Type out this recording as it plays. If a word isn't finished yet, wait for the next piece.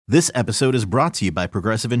This episode is brought to you by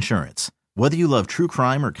Progressive Insurance. Whether you love true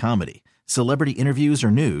crime or comedy, celebrity interviews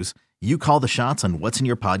or news, you call the shots on what's in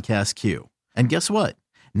your podcast queue. And guess what?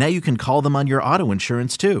 Now you can call them on your auto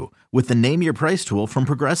insurance too with the Name Your Price tool from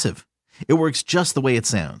Progressive. It works just the way it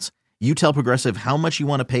sounds. You tell Progressive how much you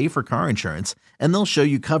want to pay for car insurance, and they'll show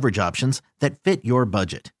you coverage options that fit your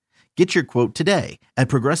budget. Get your quote today at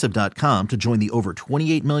Progressive.com to join the over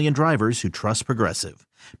 28 million drivers who trust Progressive.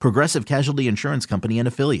 Progressive Casualty Insurance Company and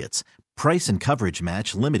Affiliates. Price and coverage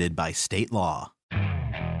match limited by state law.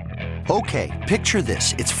 Okay, picture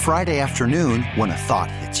this. It's Friday afternoon when a thought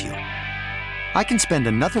hits you. I can spend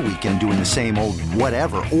another weekend doing the same old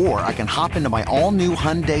whatever, or I can hop into my all-new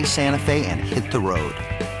Hyundai Santa Fe and hit the road.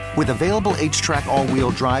 With available H-Track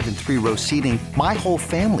all-wheel drive and 3-row seating, my whole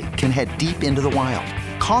family can head deep into the wild.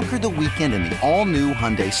 Conquer the weekend in the all-new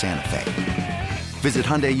Hyundai Santa Fe. Visit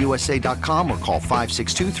HyundaiUSA.com or call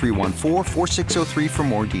 562-314-4603 for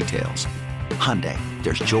more details. Hyundai,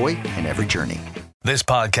 there's joy in every journey. This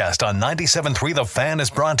podcast on 97.3 The Fan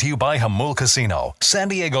is brought to you by Jamul Casino, San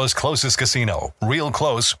Diego's closest casino. Real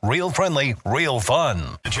close, real friendly, real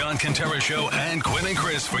fun. The John Quintero Show and Quinn and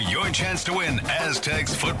Chris for your chance to win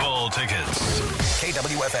Aztecs football tickets.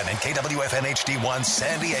 KWFN and KWFN HD1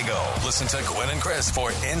 San Diego. Listen to Quinn and Chris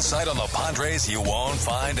for insight on the Padres you won't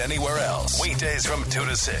find anywhere else. Weekdays from 2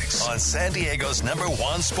 to 6 on San Diego's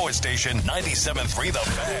 #1 sports station, 97.3 The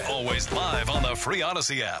Fan. Always live on the free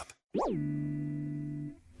Odyssey app.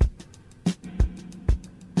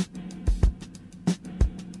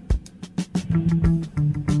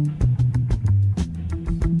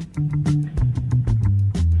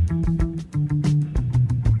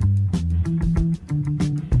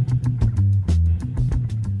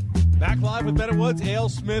 Back live with Ben and Woods, Ale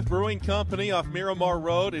Smith Brewing Company off Miramar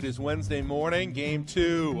Road. It is Wednesday morning, Game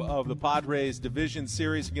 2 of the Padres Division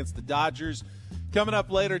Series against the Dodgers. Coming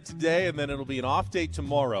up later today, and then it'll be an off day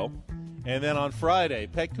tomorrow. And then on Friday,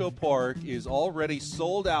 Petco Park is already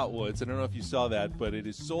sold out, Woods. I don't know if you saw that, but it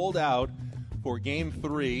is sold out for Game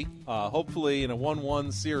 3, hopefully in a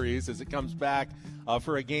 1-1 series as it comes back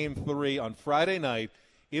for a Game 3 on Friday night.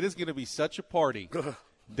 It is going to be such a party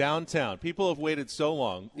downtown. People have waited so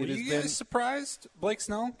long. Were you guys surprised Blake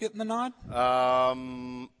Snell getting the nod?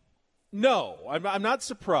 No, I'm not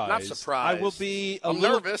surprised. Not surprised. I will be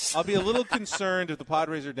nervous. I'll be a little concerned if the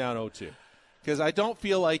Padres are down 0-2 because I don't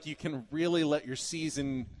feel like you can really let your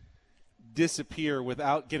season disappear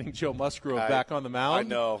without getting Joe Musgrove back on the mound. I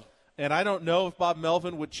know. And I don't know if Bob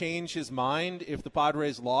Melvin would change his mind if the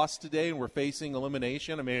Padres lost today and we're facing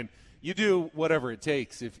elimination. I mean, you do whatever it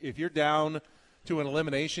takes. If you're down to an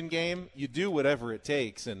elimination game, you do whatever it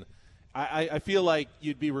takes. And I feel like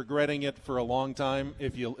you'd be regretting it for a long time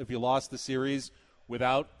if you lost the series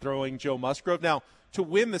without throwing Joe Musgrove. Now, to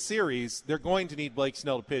win the series, they're going to need Blake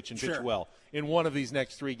Snell to pitch and pitch well in one of these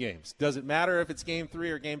next 3 games. Does it matter if it's Game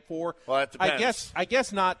 3 or Game 4? Well, that depends. I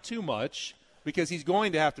guess not too much. Because he's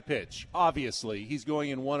going to have to pitch. Obviously, he's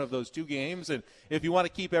going in one of those 2 games. And if you want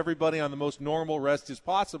to keep everybody on the most normal rest as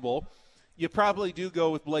possible, you probably do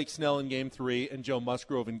go with Blake Snell in Game 3 and Joe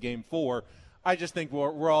Musgrove in Game 4. I just think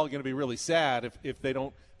we're all going to be really sad if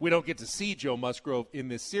we don't get to see Joe Musgrove in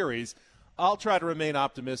this series. I'll try to remain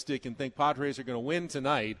optimistic and think Padres are going to win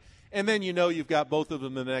tonight. And then you've got both of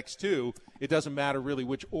them in the next 2. It doesn't matter really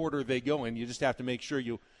which order they go in. You just have to make sure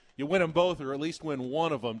you win them both or at least win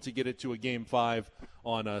one of them to get it to a Game 5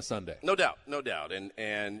 on Sunday. No doubt.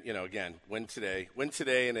 And again, win today,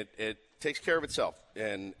 and it takes care of itself.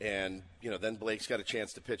 And then Blake's got a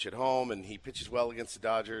chance to pitch at home, and he pitches well against the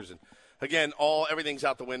Dodgers. And, again, everything's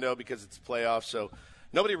out the window because it's playoffs, so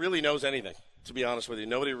nobody really knows anything, to be honest with you.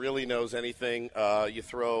 Nobody really knows anything.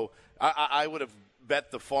 I would have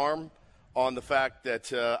bet the farm on the fact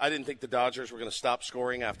that I didn't think the Dodgers were going to stop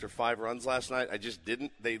scoring after 5 runs last night. I just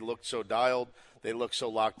didn't. They looked so dialed. They looked so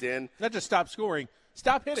locked in. Not just stop scoring.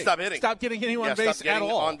 Stop hitting. Stop getting anyone on base at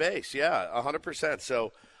all. On base, 100%.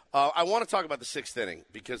 So I want to talk about the 6th inning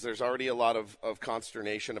because there's already a lot of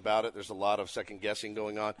consternation about it. There's a lot of second-guessing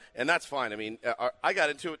going on, and that's fine. I mean, I got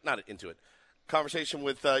conversation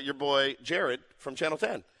with your boy Jared from Channel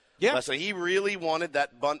 10. Yeah. So he really wanted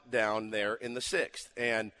that bunt down there in the 6th,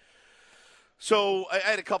 and so I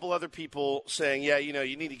had a couple other people saying,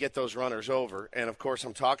 you need to get those runners over. And, of course,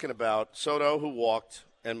 I'm talking about Soto, who walked,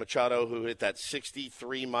 and Machado, who hit that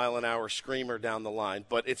 63-mile-an-hour screamer down the line.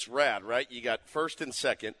 But it's rad, right? You got first and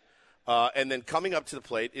second. And then coming up to the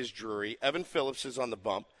plate is Drury. Evan Phillips is on the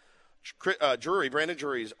bump. Brandon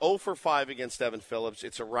Drury is 0 for 5 against Evan Phillips.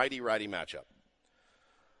 It's a righty-righty matchup.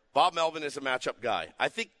 Bob Melvin is a matchup guy. I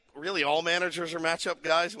think really all managers are matchup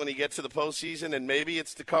guys when you get to the postseason, and maybe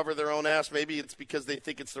it's to cover their own ass. Maybe it's because they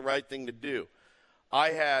think it's the right thing to do. I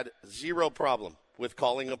had zero problem with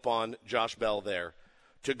calling upon Josh Bell there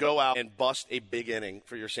to go out and bust a big inning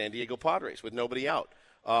for your San Diego Padres with nobody out.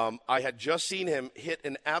 I had just seen him hit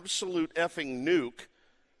an absolute effing nuke,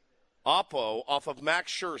 oppo, off of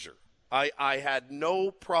Max Scherzer. I had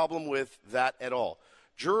no problem with that at all.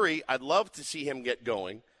 Drury, I'd love to see him get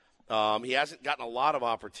going. He hasn't gotten a lot of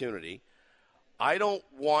opportunity. I don't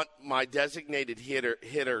want my designated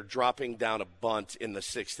hitter dropping down a bunt in the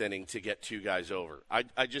 6th inning to get 2 guys over.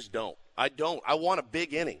 I just don't. I want a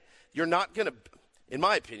big inning. You're not going to, in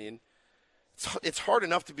my opinion, it's hard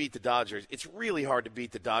enough to beat the Dodgers. It's really hard to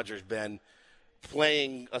beat the Dodgers, Ben,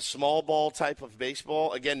 playing a small ball type of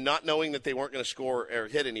baseball. Again, not knowing that they weren't going to score or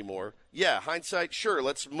hit anymore. Yeah, hindsight, sure,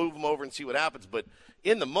 let's move them over and see what happens. But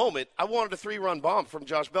in the moment, I wanted a 3-run bomb from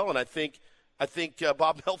Josh Bell, and I think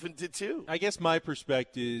Bob Melvin did too. I guess my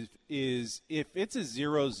perspective is if it's a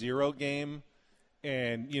 0-0 game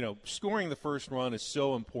and, scoring the first run is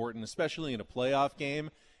so important, especially in a playoff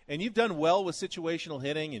game, and you've done well with situational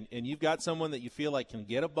hitting and you've got someone that you feel like can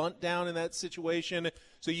get a bunt down in that situation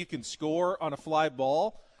so you can score on a fly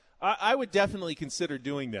ball, I would definitely consider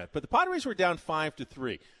doing that. But the Padres were down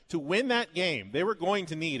 5-3. To win that game, they were going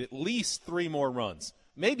to need at least 3 more runs.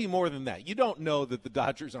 Maybe more than that. You don't know that the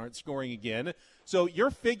Dodgers aren't scoring again. So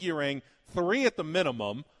you're figuring 3 at the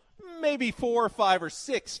minimum, maybe 4 or 5 or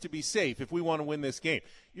 6 to be safe if we want to win this game.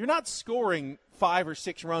 You're not scoring 5 or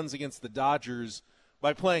 6 runs against the Dodgers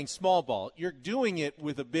by playing small ball. You're doing it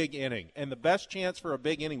with a big inning. And the best chance for a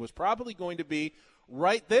big inning was probably going to be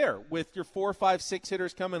right there with your 4, 5, 6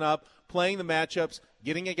 hitters coming up, playing the matchups,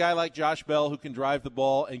 getting a guy like Josh Bell who can drive the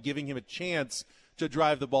ball and giving him a chance to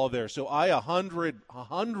drive the ball there. So I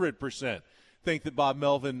 100% think that Bob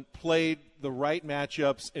Melvin played the right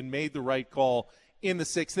matchups and made the right call in the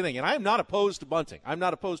 6th inning. And I am not opposed to bunting. I'm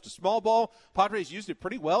not opposed to small ball. Padres used it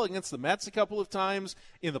pretty well against the Mets a couple of times.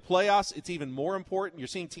 In the playoffs, it's even more important. You're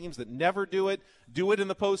seeing teams that never do it in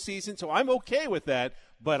the postseason. So I'm okay with that.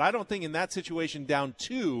 But I don't think in that situation down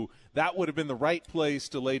 2, that would have been the right place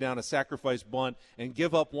to lay down a sacrifice bunt and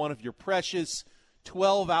give up one of your precious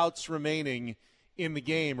 12 outs remaining in the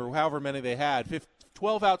game, or however many they had,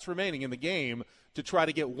 12 outs remaining in the game to try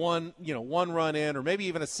to get one run in, or maybe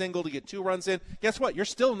even a single to get 2 runs in. Guess what? You're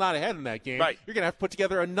still not ahead in that game. Right. You're going to have to put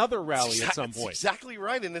together another rally at some point. That's exactly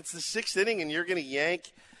right, and it's the 6th inning, and you're going to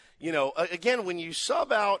yank. Again, when you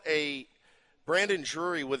sub out a Brandon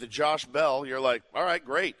Drury with a Josh Bell, you're like, all right,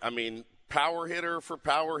 great. I mean, power hitter for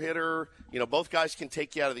power hitter. Both guys can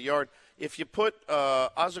take you out of the yard. If you put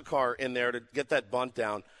Azúcar in there to get that bunt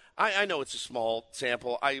down, I know it's a small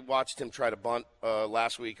sample. I watched him try to bunt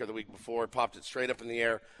last week or the week before. Popped it straight up in the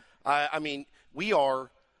air. I mean, I'm going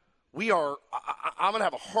to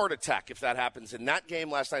have a heart attack if that happens in that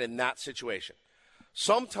game last night in that situation.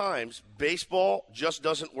 Sometimes baseball just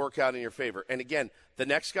doesn't work out in your favor. And again, the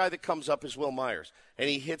next guy that comes up is Will Myers, and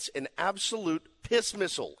he hits an absolute piss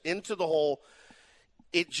missile into the hole.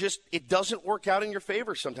 It doesn't work out in your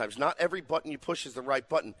favor sometimes. Not every button you push is the right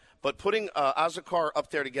button. But putting Azúcar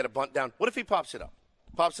up there to get a bunt down, what if he pops it up?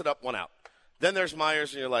 Pops it up, 1 out. Then there's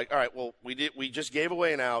Myers, and you're like, all right, well, we just gave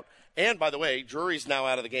away an out. And, by the way, Drury's now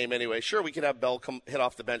out of the game anyway. Sure, we could have Bell come hit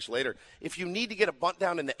off the bench later. If you need to get a bunt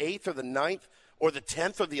down in the 8th or the 9th or the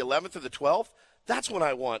 10th or the 11th or the 12th, that's when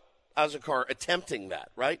I want Azúcar attempting that,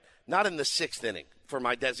 right? Not in the 6th inning for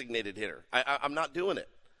my designated hitter. I'm not doing it.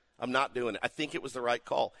 I'm not doing it. I think it was the right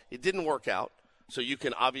call. It didn't work out, so you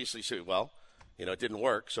can obviously say, well, it didn't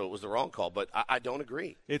work, so it was the wrong call. But I don't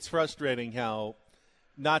agree. It's frustrating how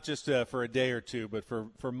not just for a day or two, but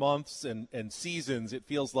for months and seasons, it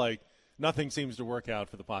feels like nothing seems to work out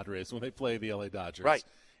for the Padres when they play the LA Dodgers. Right.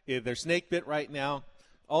 They're snake bit right now.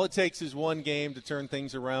 All it takes is one game to turn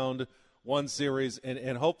things around, one series,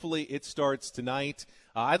 and hopefully it starts tonight.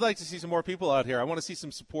 I'd like to see some more people out here. I want to see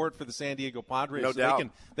some support for the San Diego Padres. No doubt.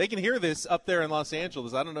 They can hear this up there in Los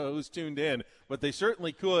Angeles. I don't know who's tuned in, but they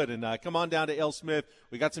certainly could. And come on down to L. Smith.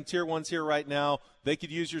 We got some Tier 1s here right now. They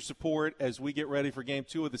could use your support as we get ready for Game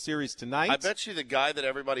 2 of the series tonight. I bet you the guy that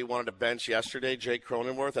everybody wanted to bench yesterday, Jake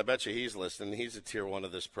Cronenworth, I bet you he's listening. He's a Tier 1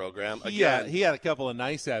 of this program. Yeah, he had a couple of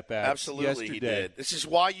nice at-bats Absolutely yesterday. He did. This is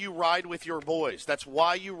why you ride with your boys. That's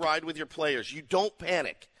why you ride with your players. You don't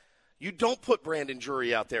panic. You don't put Brandon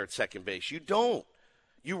Drury out there at second base. You don't.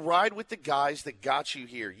 You ride with the guys that got you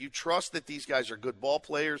here. You trust that these guys are good ball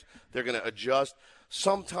players. They're going to adjust.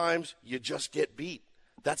 Sometimes you just get beat.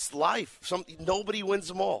 That's life. Nobody wins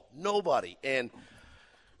them all. Nobody. And,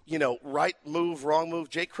 right move, wrong move.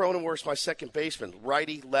 Jake Cronenworth's my second baseman.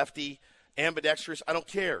 Righty, lefty. ambidextrous. I don't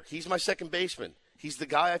care. He's my second baseman. He's the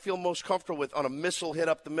guy I feel most comfortable with on a missile hit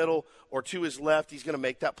up the middle or to his left. He's going to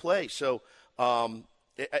make that play. So, 2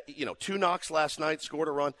 knocks last night, scored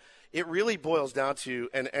a run. It really boils down to,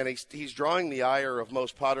 and he's drawing the ire of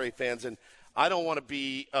most Padre fans, and I don't want to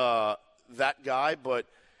be that guy, but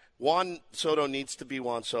Juan Soto needs to be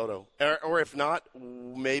Juan Soto. Or if not,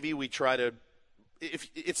 maybe we try to – if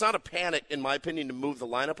it's not a panic, in my opinion, to move the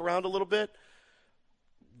lineup around a little bit.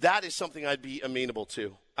 That is something I'd be amenable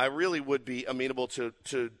to. I really would be amenable to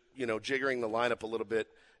jiggering the lineup a little bit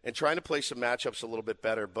and trying to play some matchups a little bit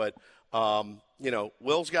better. But,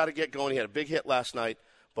 Will's got to get going. He had a big hit last night,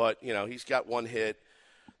 but, he's got one hit.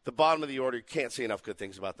 The bottom of the order, you can't say enough good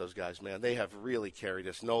things about those guys, man. They have really carried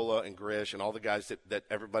us. Nola and Grish and all the guys that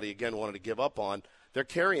everybody, again, wanted to give up on. They're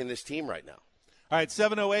carrying this team right now. All right,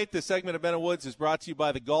 7:08, this segment of Ben and Woods is brought to you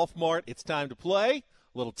by the Golf Mart. It's time to play.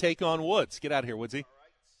 A little Take on Woods. Get out of here, Woodsy.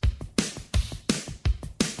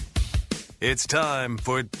 It's time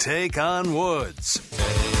for Take on Woods.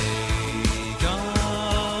 Take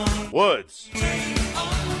on Woods.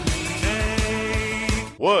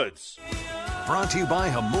 Woods. Brought to you by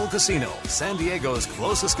Hamul Casino, San Diego's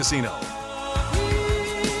closest casino. We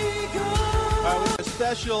have a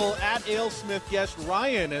special at AleSmith guest,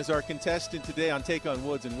 Ryan, as our contestant today on Take on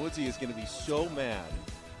Woods, and Woodsy is going to be so mad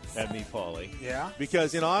at me, Paulie. Yeah?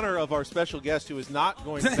 Because in honor of our special guest who is not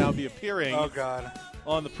going to now be appearing Oh, God.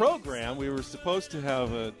 on the program, we were supposed to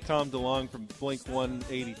have Tom DeLonge from Blink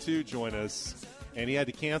 182 join us, and he had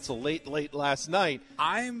to cancel late last night.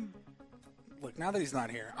 Look, now that he's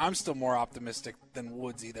not here, I'm still more optimistic than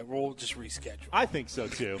Woodsy that we'll just reschedule. I think so,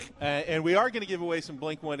 too. And we are going to give away some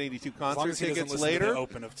Blink 182 concert tickets later. To the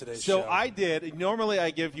open of today's so show. I did. Normally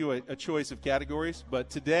I give you a choice of categories,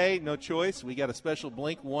 but today, no choice. We got a special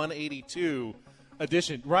Blink 182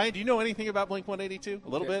 edition. Ryan, do you know anything about Blink 182? A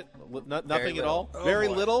little bit? Nothing at all? Very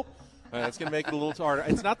little? All right, that's going to make it a little harder.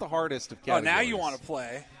 It's not the hardest of categories. Oh, now you want to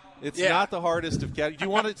play. It's not the hardest of categories. Do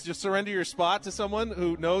you want to just surrender your spot to someone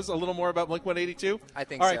who knows a little more about Blink 182? I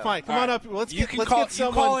think so. All right, so. fine. Come on up. Let's get someone.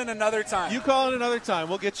 You call in another time. You call in another time.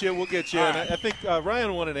 We'll get you. All And right. I think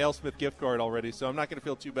Ryan won an AleSmith gift card already, so I'm not going to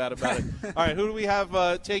feel too bad about it. All right, who do we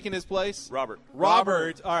have taking his place? Robert.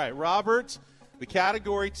 All right, Robert. The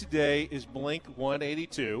category today is Blink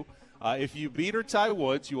 182. If you beat or tie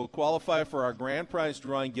Woods, you will qualify for our grand prize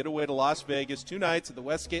drawing getaway to Las Vegas, 2 nights at the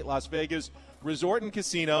Westgate Las Vegas Resort and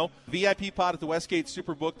Casino, VIP pot at the Westgate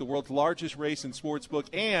Superbook, the world's largest race and sports book,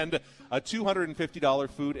 and a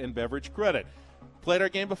 $250 food and beverage credit. Played our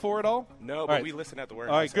game before at all? No, but we listen at the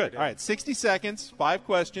warehouse. All right, good. every day. All right, 60 seconds, 5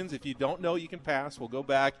 questions. If you don't know, you can pass. We'll go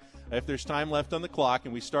back if there's time left on the clock,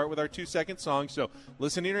 and we start with our 2-second song. So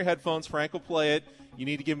listen in your headphones. Frank will play it. You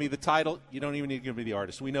need to give me the title. You don't even need to give me the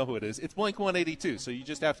artist. We know who it is. It's Blink 182, so you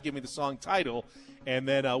just have to give me the song title, and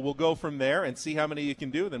then we'll go from there and see how many you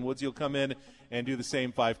can do. Then Woodsy will come in and do the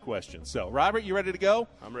same 5 questions. So, Robert, you ready to go?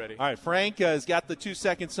 I'm ready. All right, Frank has got the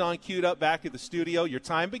 2-second song queued up back at the studio. Your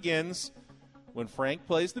time begins when Frank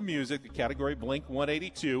plays the music, the category Blink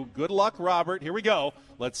 182. Good luck, Robert. Here we go.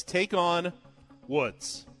 Let's take on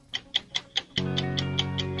Woods.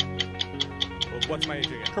 What's my age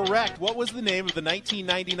again? Correct. What was the name of the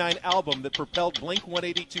 1999 album that propelled Blink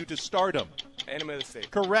 182 to stardom? Enemy of the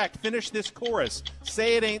State. Correct. Finish this chorus.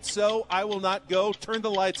 Say it ain't so, I will not go. Turn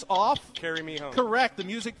the lights off. Carry me home. Correct. The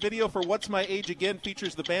music video for What's My Age Again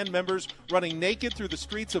features the band members running naked through the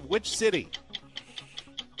streets of which city?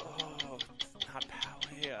 Oh, not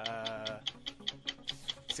Poway.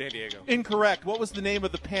 San Diego. Incorrect. What was the name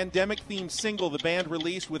of the pandemic-themed single the band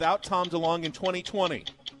released without Tom DeLonge in 2020?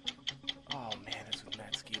 Oh, man, it's with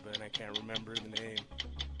Matt Skiba, and I can't remember the name.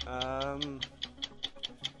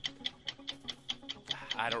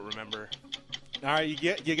 I don't remember. All right,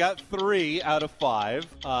 you got 3 out of 5.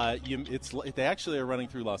 They actually are running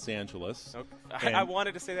through Los Angeles. Okay. I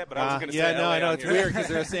wanted to say that, but I was going to say LA. I know it's here. weird because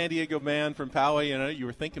they're a San Diego band from Poway. You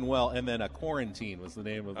were thinking well, and then Quarantine was the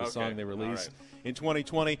name of the song they released in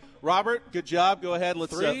 2020. Robert, good job. Go ahead.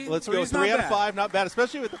 Let's go 3 out of 5. Not bad,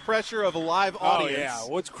 especially with the pressure of a live audience. Oh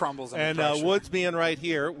yeah, Woods crumbles under and pressure. Woods being right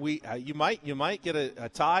here. You might get a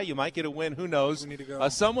tie. You might get a win. Who knows? We need to go.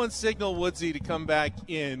 Someone signal Woodsy to come back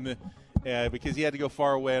in. Because he had to go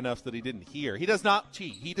far away enough that he didn't hear. He does not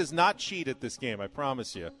cheat. He does not cheat at this game, I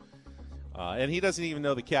promise you. And he doesn't even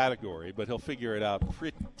know the category, but he'll figure it out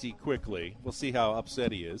pretty quickly. We'll see how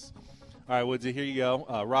upset he is. All right, Woodsy, here you go.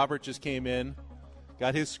 Robert just came in,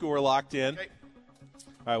 got his score locked in. Okay.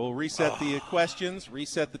 All right, we'll reset the questions,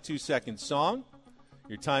 reset the 2-second song.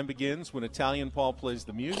 Your time begins when Italian Paul plays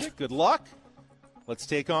the music. Good luck. Let's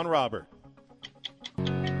take on Robert.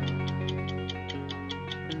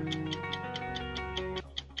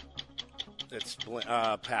 It's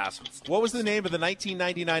pass. What was the name of the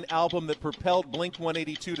 1999 album that propelled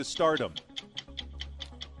Blink-182 to stardom?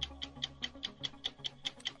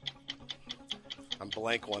 I'm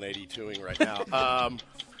blank 182ing right now.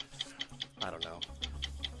 I don't know.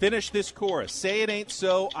 Finish this chorus. Say it ain't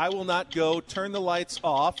so, I will not go, turn the lights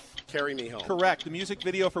off. Carry me home. Correct. The music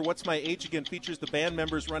video for What's My Age Again features the band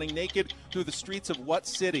members running naked through the streets of what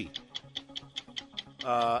city?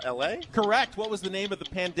 L.A.? Correct. What was the name of the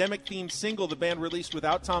pandemic-themed single the band released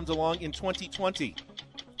without Tom DeLonge in 2020?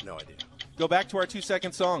 No idea. Go back to our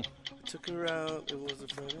 2-second song. I took her out. It was a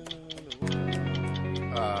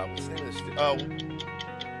what's the name of this?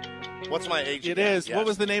 What's My Age It Again? is. Yes. What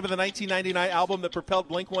was the name of the 1999 album that propelled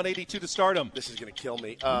Blink-182 to stardom? This is going to kill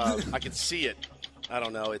me. I can see it. I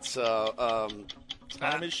don't know. It's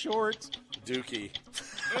Time is short. Dookie.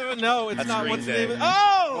 No, it's That's not. Green What's the Day. name of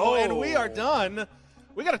Oh, and we are done.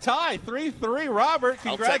 We got a tie, 3-3. Robert,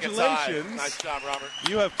 I'll take a tie. congratulations. Nice job, Robert.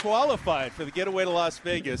 You have qualified for the getaway to Las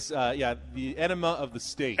Vegas. The Enema of the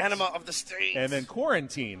State. Enema of the State. And then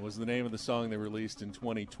Quarantine was the name of the song they released in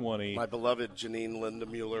 2020. My beloved Janine Linda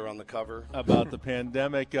Mueller on the cover. About the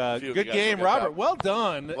pandemic. Few of Good you guys game, will get Robert. that. Well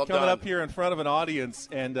done. Well Coming done. up here in front of an audience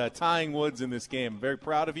and tying Woods in this game. Very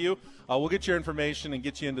proud of you. We'll get your information and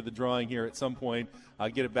get you into the drawing here at some point.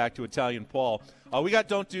 Get it back to Italian Paul. We got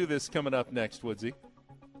Don't Do This coming up next, Woodsy.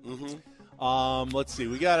 Let's see.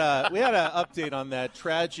 We had an update on that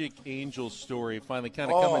tragic Angels story finally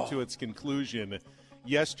kind of coming to its conclusion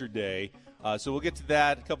yesterday. So we'll get to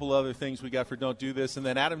that. A couple other things we got for Don't Do This. And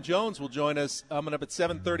then Adam Jones will join us coming up at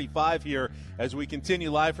 7:35 here as we continue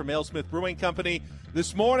live from AleSmith Brewing Company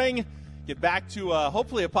this morning. Get back to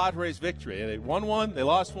hopefully a Padres victory. They won one, they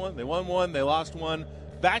lost one, they won one, they lost one.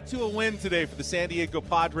 Back to a win today for the San Diego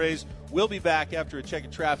Padres. We'll be back after a check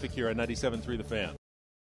of traffic here on 97.3 The Fan.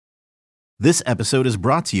 This episode is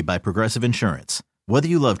brought to you by Progressive Insurance. Whether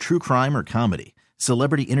you love true crime or comedy,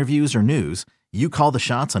 celebrity interviews or news, you call the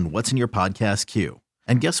shots on what's in your podcast queue.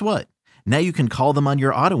 And guess what? Now you can call them on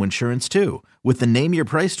your auto insurance too with the Name Your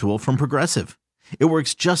Price tool from Progressive. It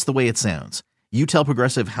works just the way it sounds. You tell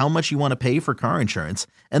Progressive how much you want to pay for car insurance,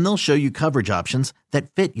 and they'll show you coverage options that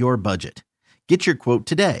fit your budget. Get your quote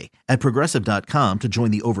today at Progressive.com to join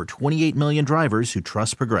the over 28 million drivers who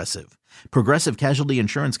trust Progressive. Progressive Casualty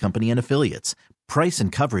Insurance Company and Affiliates. Price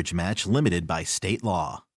and coverage match limited by state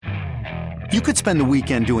law. You could spend the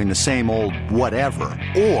weekend doing the same old whatever,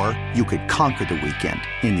 or you could conquer the weekend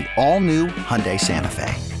in the all-new Hyundai Santa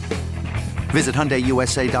Fe. Visit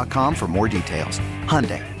HyundaiUSA.com for more details.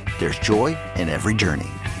 Hyundai, there's joy in every journey.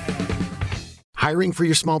 Hiring for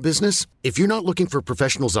your small business? If you're not looking for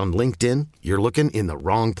professionals on LinkedIn, you're looking in the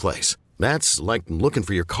wrong place. That's like looking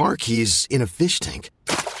for your car keys in a fish tank.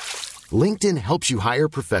 LinkedIn helps you hire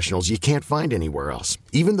professionals you can't find anywhere else,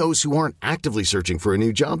 even those who aren't actively searching for a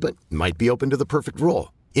new job but might be open to the perfect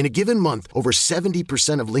role. In a given month, over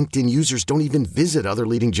 70% of LinkedIn users don't even visit other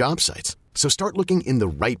leading job sites. So start looking in the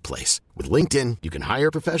right place. With LinkedIn, you can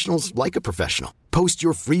hire professionals like a professional. Post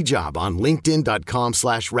your free job on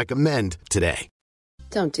linkedin.com/recommend today.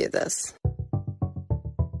 Don't do this.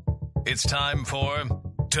 It's time for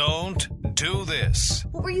Don't Do This.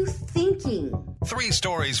 What were you thinking? 3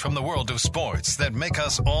 stories from the world of sports that make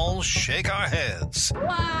us all shake our heads.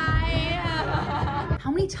 Why? How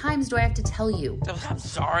many times do I have to tell you? I'm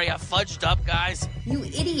sorry, I fudged up, guys. You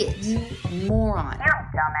idiot. You moron.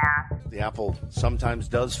 Dumbass. The apple sometimes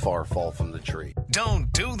does fall from the tree.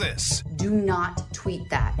 Don't Do This Do not tweet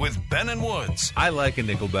that. with Ben and Woods I like a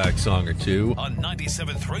Nickelback song or two. on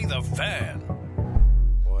 97.3 The Fan.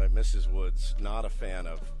 Boy, Mrs. Woods, not a fan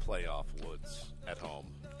of playoff Woods at home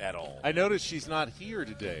at all. I noticed she's not here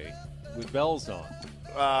today with bells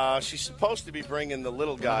on. She's supposed to be bringing the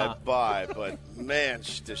little guy by, but man,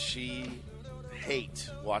 does she hate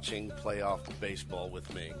watching playoff baseball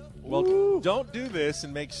with me. Well, don't do this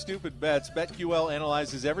and make stupid bets. BetQL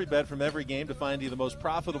analyzes every bet from every game to find you the most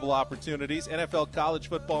profitable opportunities. NFL, college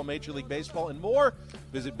football, Major League Baseball, and more.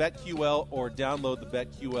 Visit BetQL or download the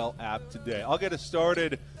BetQL app today. I'll get us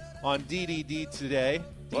started on DDD today.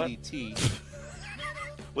 What? DDT.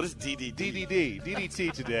 What is DDD?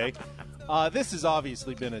 DDT today. This has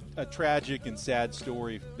obviously been a tragic and sad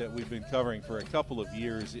story that we've been covering for a couple of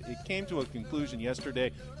years. It came to a conclusion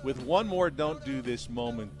yesterday with one more don't do this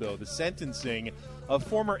moment, though. The sentencing of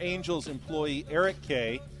former Angels employee Eric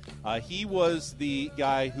Kay. He was the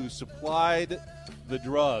guy who supplied the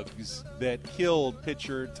drugs that killed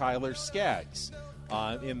pitcher Tyler Skaggs.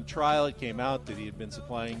 In the trial, it came out that he had been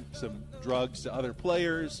supplying some drugs to other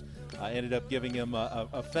players, ended up giving him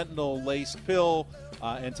a fentanyl-laced pill,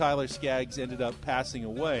 and Tyler Skaggs ended up passing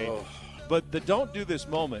away. But the don't do this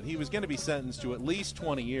moment, he was going to be sentenced to at least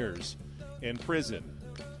 20 years in prison.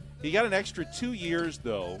 He got an extra 2 years,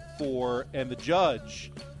 though, and the judge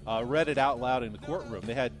read it out loud in the courtroom.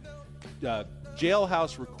 They had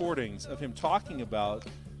jailhouse recordings of him talking about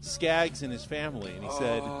Skaggs and his family, and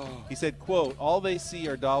he said, quote, all they see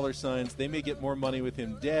are dollar signs. They may get more money with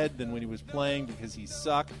him dead than when he was playing because he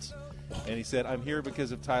sucked. And he said, I'm here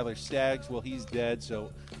because of Tyler Skaggs. Well, he's dead,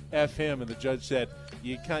 so F him. And the judge said,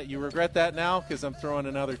 you regret that now? Because I'm throwing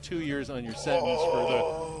another 2 years on your sentence for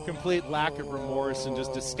the complete lack of remorse and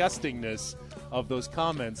just disgustingness of those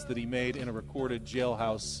comments that he made in a recorded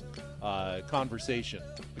jailhouse conversation.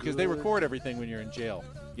 Because they record everything when you're in jail.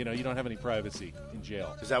 You know, you don't have any privacy in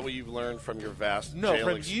jail. Is that what you've learned from your vast jail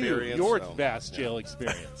experience? No, from your vast jail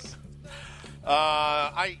experience.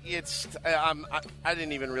 I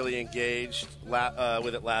didn't even really engage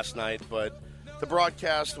with it last night, but the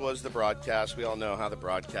broadcast was the broadcast. We all know how the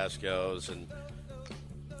broadcast goes, and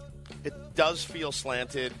it does feel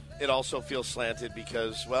slanted. It also feels slanted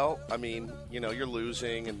because, well, I mean, you know, you're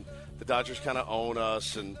losing, and the Dodgers kind of own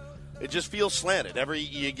us, and it just feels slanted.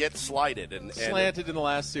 You get slighted, and slanted in the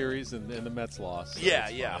last series, and the Mets lost. So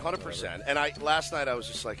 100%. And last night I was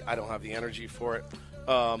just like, I don't have the energy for it.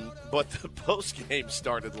 But the post game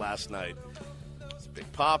started last night. It's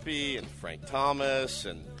Big Papi and Frank Thomas,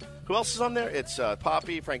 and who else is on there? It's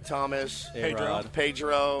Papi, Frank Thomas,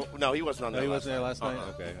 Pedro. No, he wasn't on there. He wasn't there last night.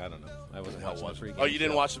 Okay, I don't know. I wasn't watching the pregame. Oh, you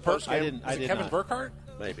didn't watch the post game? I did Kevin not. Burkhardt?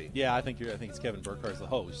 Maybe. Yeah, I think it's Kevin Burkhardt's the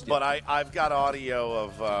host. But I've got audio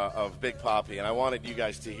of Big Papi, and I wanted you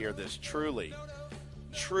guys to hear this truly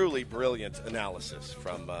brilliant analysis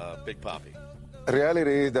from Big Papi. The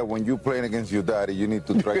reality is that when you're playing against your daddy, you need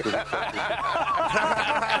to try to do something.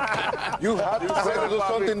 You have to try to do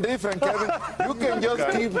something different, Kevin. You can just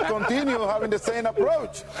continue having the same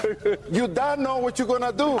approach. Your dad know what you're going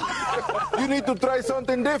to do. You need to try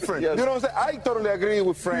something different. Yes. You know what I'm saying? I totally agree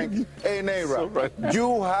with Frank and A-Rod.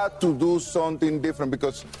 You have to do something different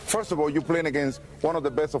because, first of all, you're playing against one of the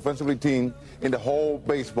best offensively teams in the whole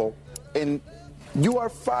baseball. And you are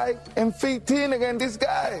 5-15 against this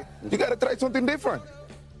guy. You got to try something different.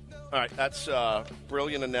 All right, that's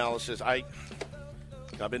brilliant analysis. I've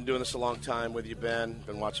been doing this a long time with you, Ben.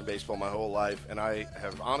 Been watching baseball my whole life, and I've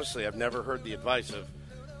never heard the advice of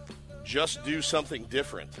just do something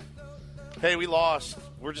different. Hey, we lost.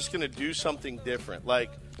 We're just going to do something different.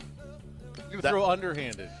 Like you're going to throw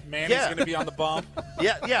underhanded. Manny's going to be on the bump.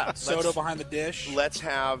 Yeah. Soto behind the dish. Let's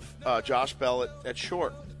have Josh Bell at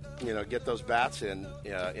short. You know, get those bats in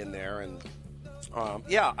there, and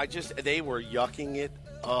they were yucking it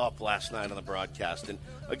up last night on the broadcast. And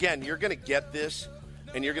again, you're going to get this,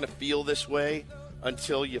 and you're going to feel this way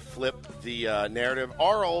until you flip the narrative.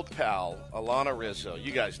 Our old pal Alana Rizzo,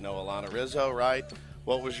 you guys know Alana Rizzo, right?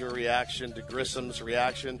 What was your reaction to Grissom's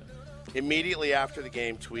reaction? Immediately after the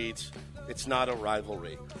game, tweets, "It's not a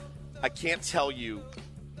rivalry." I can't tell you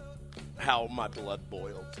how my blood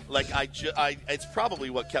boiled. Like it's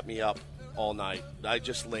probably what kept me up all night. I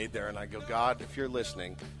just laid there and I go, God, if you're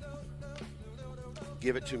listening,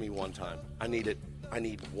 give it to me one time. I need it. I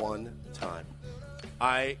need one time.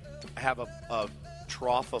 I have a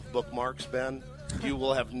trough of bookmarks, Ben. You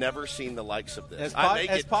will have never seen the likes of this.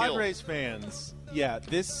 As Padres fans,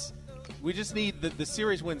 we just need the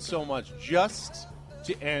series wins so much just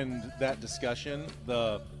to end that discussion.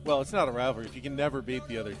 It's not a rivalry. If you can never beat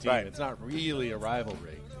the other team, It's not really a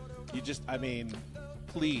rivalry.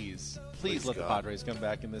 Please let the Padres come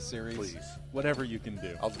back in this series. Please. Whatever you can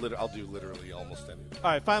do. I'll do literally almost anything. All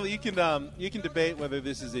right, finally, you can debate whether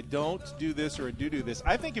this is a don't do this or a do this.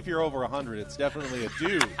 I think if you're over 100, it's definitely a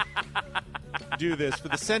do this for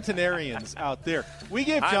the centenarians out there.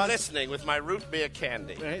 I'm listening with my root beer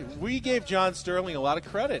candy. We gave John Sterling a lot of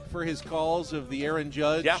credit for his calls of the Aaron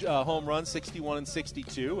Judge home run, 61 and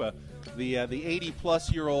 62. The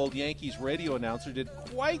 80-plus-year-old Yankees radio announcer did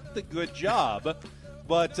quite the good job.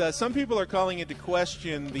 But some people are calling into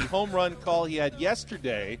question the home run call he had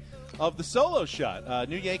yesterday of the solo shot.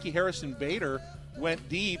 New Yankee Harrison Bader went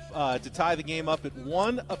deep to tie the game up at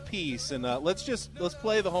 1 apiece. And let's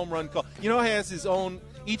play the home run call. You know, he has his own.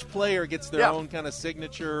 Each player gets their own kind of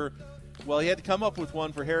signature. Well, he had to come up with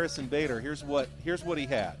one for Harrison Bader. Here's what he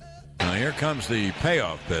had. Now here comes the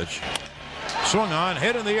payoff pitch. Swung on,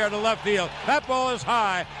 hit in the air to left field. That ball is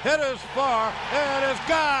high, hit is far, and it is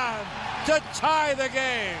gone to tie the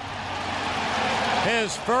game.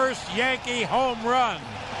 His first Yankee home run.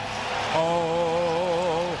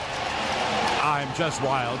 Oh, I'm just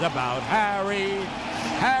wild about Harry.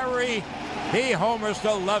 Harry, he homers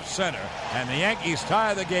to left center, and the Yankees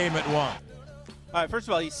tie the game at 1. All right, first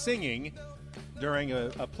of all, he's singing during a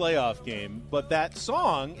playoff game. But that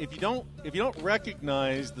song, if you don't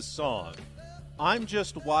recognize the song, I'm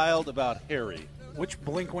Just Wild About Harry. Which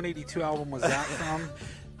Blink-182 album was that from?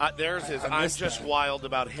 Theirs is I'm Just Wild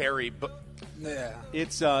About Harry. But yeah,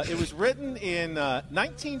 it was written in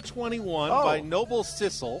 1921 by Noble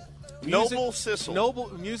Sissle. Noble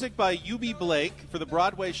Sissle. Music by U.B. Blake for the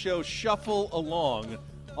Broadway show Shuffle Along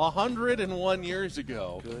 101 years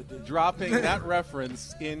ago, dropping that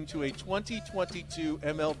reference into a 2022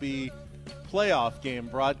 MLB playoff game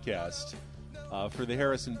broadcast for the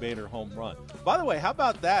Harrison Bader home run. By the way, how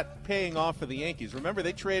about that paying off for the Yankees? Remember,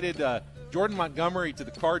 they traded Jordan Montgomery to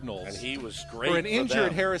the Cardinals. And he was great for an injured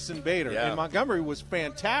them. Harrison Bader. Yeah. And Montgomery was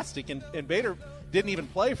fantastic, and Bader didn't even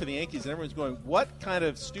play for the Yankees, and everyone's going, what kind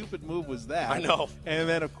of stupid move was that? I know. And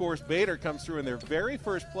then, of course, Bader comes through in their very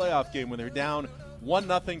first playoff game when they're down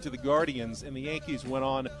 1-0 to the Guardians, and the Yankees went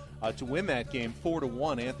on to win that game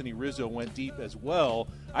 4-1. Anthony Rizzo went deep as well.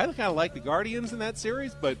 I kind of like the Guardians in that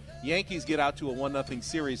series, but Yankees get out to a 1-0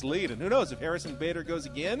 series lead. And who knows, if Harrison Bader goes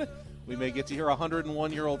again, we may get to hear a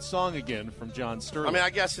 101-year-old song again from John Sterling. I mean, I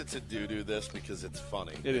guess it's a doo-doo this because it's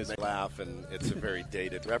funny. It is. They laugh, and it's a very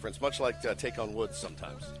dated reference, much like Take on Wood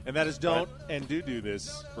sometimes. And that is Don't and Do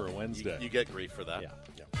this for a Wednesday. You get grief for that. Yeah.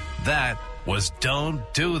 That was Don't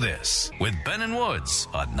Do This with Ben and Woods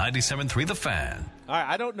on 97.3 The Fan. All right,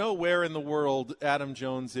 I don't know where in the world Adam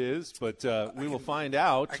Jones is, but we will find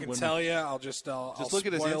out. I can tell you. I'll look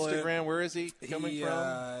at his Instagram. Where is he coming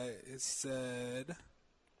from? It said,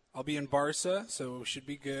 I'll be in Barca, so it should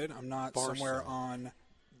be good. I'm not somewhere on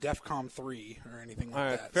DEFCON 3 or anything like that. All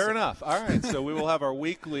right, fair enough. All right, so we will have our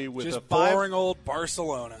weekly with just a boring old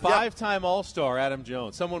Barcelona. Five-time All-Star Adam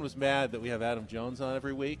Jones. Someone was mad that we have Adam Jones on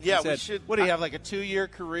every week. Yeah, he said, we should. What do you have, like a 2-year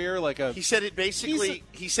career? He said it basically.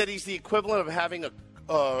 He said he's the equivalent of having an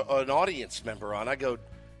audience member on. I go,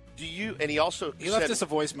 do you? And he also left us a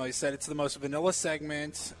voicemail. He said it's the most vanilla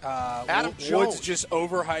segment. Adam Jones Woods just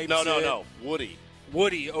overhypes. No.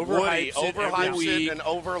 Woody overhypes it and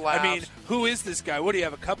overlaps. I mean, who is this guy? What do you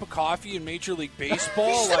have, a cup of coffee in Major League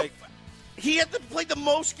Baseball? He had to play the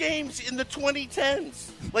most games in the 2010s.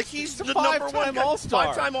 Like, he's the five-time All-Star.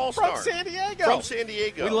 Five-time All-Star. From San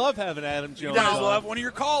Diego. We love having Adam Jones. You guys will have one of your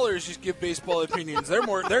callers just give baseball opinions.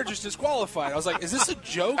 They're just disqualified. I was like, is this a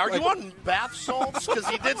joke? Are you on bath salts? Because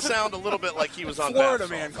he did sound a little bit like he was on Florida bath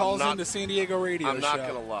salts. man calls into San Diego radio I'm not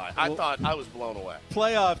going to lie. I thought I was blown away.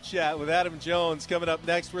 Playoff chat with Adam Jones coming up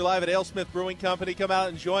next. We're live at AleSmith Brewing Company. Come out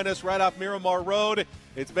and join us right off Miramar Road.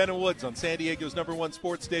 It's Ben and Woods on San Diego's #1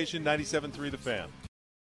 sports station, 97.3 The Fan.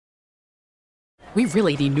 We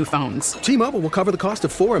really need new phones. T-Mobile will cover the cost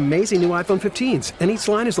of 4 amazing new iPhone 15s, and each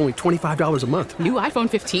line is only $25 a month. New iPhone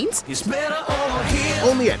 15s? It's better over here.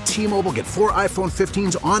 Only at T-Mobile, get 4 iPhone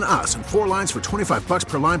 15s on us and 4 lines for $25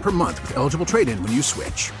 per line per month with eligible trade-in when you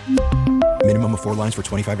switch. Minimum of 4 lines for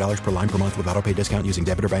 $25 per line per month with autopay discount using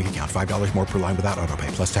debit or bank account. $5 more per line without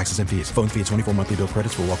autopay, plus taxes and fees. Phone fee at 24 monthly bill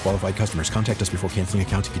credits for well-qualified customers. Contact us before canceling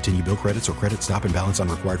account to continue bill credits or credit stop and balance on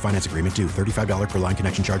required finance agreement due. $35 per line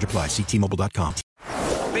connection charge applies. See T-Mobile.com.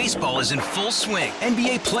 Baseball is in full swing.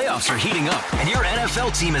 NBA playoffs are heating up, and your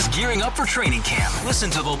NFL team is gearing up for training camp. Listen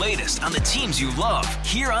to the latest on the teams you love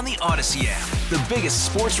here on the Odyssey app. The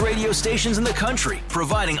biggest sports radio stations in the country,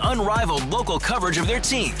 providing unrivaled local coverage of their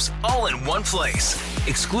teams, all in one place.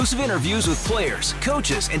 Exclusive interviews with players,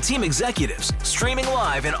 coaches, and team executives, streaming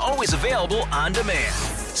live and always available on demand.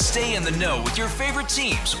 Stay in the know with your favorite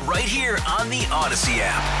teams right here on the Odyssey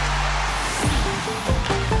app.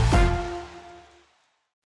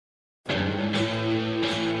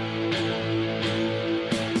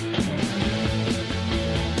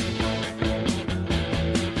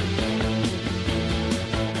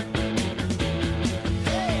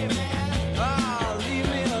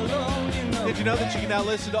 Did you know that you can now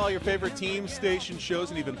listen to all your favorite team, station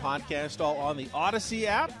shows, and even podcast all on the Odyssey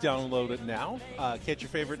app? Download it now. Catch your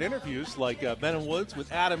favorite interviews like Ben and Woods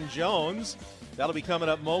with Adam Jones. That'll be coming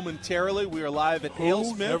up momentarily. We are live at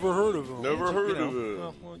AleSmith. Never heard of him. Never heard of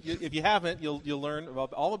him. Well, if you haven't, you'll learn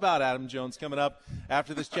all about Adam Jones coming up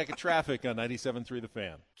after this check of traffic on 97.3 The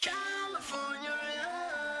Fan.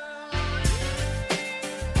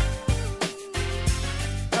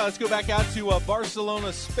 Let's go back out to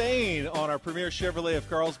Barcelona, Spain on our Premier Chevrolet of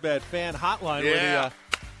Carlsbad fan hotline. Yeah. Where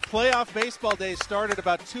the playoff baseball day started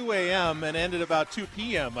about 2 a.m. and ended about 2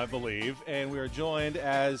 p.m., I believe. And we are joined,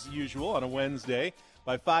 as usual, on a Wednesday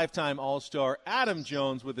by 5-time All-Star Adam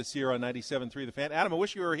Jones with us here on 97.3 The Fan. Adam, I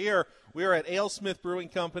wish you were here. We are at AleSmith Brewing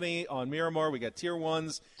Company on Miramar. We got Tier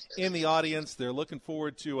 1s in the audience. They're looking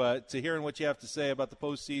forward to hearing what you have to say about the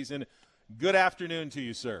postseason. Good afternoon to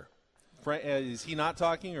you, sir. Is he not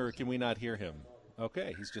talking, or can we not hear him?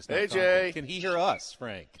 Okay, he's just not AJ. talking. Can he hear us,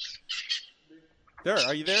 Frank? There,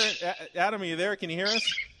 are you there? Adam, are you there? Can you hear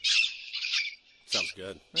us? Sounds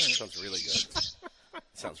good. Sounds really good.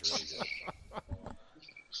 Sounds really good.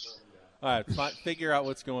 All right, figure out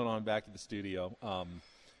what's going on back in the studio.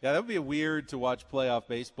 Yeah, that would be weird to watch playoff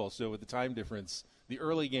baseball. So with the time difference, the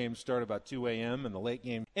early games start about 2 a.m. and the late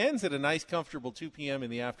game ends at a nice, comfortable 2 p.m.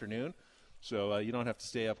 in the afternoon. So you don't have to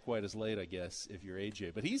stay up quite as late, I guess, if you're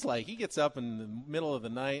AJ. But he gets up in the middle of the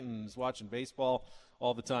night and is watching baseball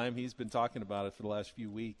all the time. He's been talking about it for the last few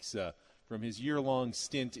weeks from his year-long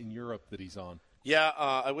stint in Europe that he's on. Yeah,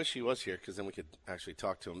 I wish he was here because then we could actually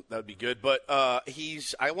talk to him. That would be good. But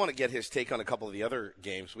I want to get his take on a couple of the other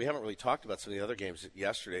games. We haven't really talked about some of the other games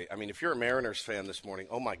yesterday. I mean, if you're a Mariners fan this morning,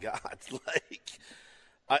 oh my God,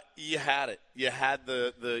 you had it. You had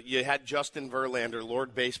you had Justin Verlander,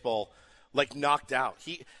 Lord Baseball, knocked out.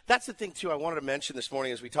 That's the thing too. I wanted to mention this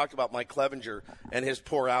morning as we talked about Mike Clevenger and his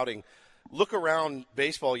poor outing. Look around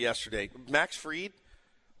baseball yesterday. Max Fried,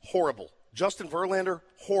 horrible. Justin Verlander,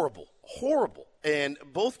 horrible. And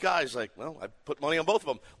both guys, I put money on both of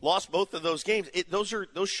them, lost both of those games.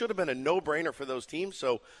 Those should have been a no-brainer for those teams.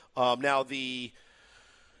 So now the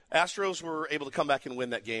Astros were able to come back and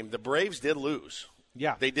win that game. The Braves did lose.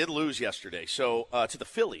 Yeah. They did lose yesterday. So to the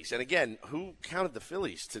Phillies. And, again, who counted the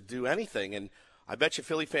Phillies to do anything? And I bet you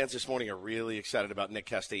Philly fans this morning are really excited about Nick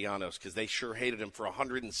Castellanos because they sure hated him for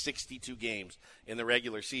 162 games in the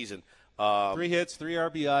regular season. 3 hits, 3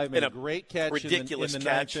 RBI, made a great catch ridiculous in the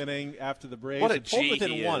ninth inning after the Braves. What a pulled G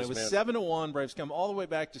within he one. is, It was man. 7-1. Braves come all the way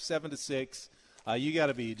back to 7-6. You got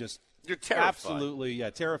to be You're terrified.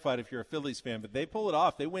 Absolutely, terrified if you're a Phillies fan. But they pull it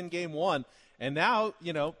off. They win Game 1, and now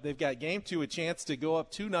they've got Game 2, a chance to go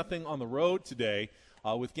up 2-0 on the road today,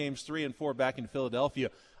 with Games 3 and 4 back in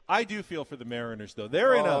Philadelphia. I do feel for the Mariners, though.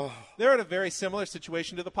 They're in a very similar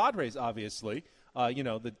situation to the Padres, obviously.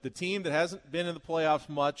 The team that hasn't been in the playoffs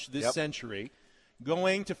much this century,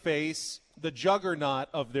 going to face the juggernaut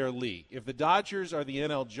of their league. If the Dodgers are the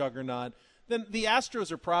NL juggernaut, then the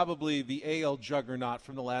Astros are probably the AL juggernaut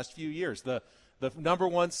from the last few years. The number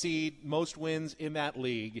one seed, most wins in that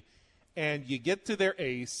league, and you get to their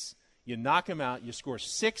ace, you knock him out, you score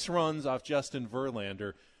 6 runs off Justin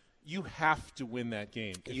Verlander. You have to win that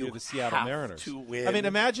game if you're the Seattle Mariners. To win I mean,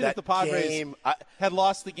 imagine if the Padres game. had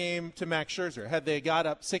lost the game to Max Scherzer. Had they got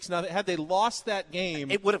up 6-0, had they lost that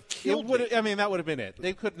game, it would have killed me. I mean, that would have been it.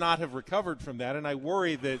 They could not have recovered from that, and I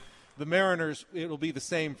worry that the Mariners, it'll be the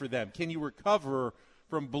same for them. Can you recover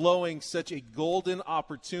from blowing such a golden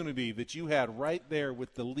opportunity that you had right there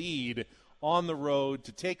with the lead on the road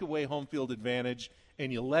to take away home field advantage,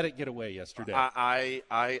 and you let it get away yesterday?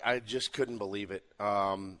 I just couldn't believe it.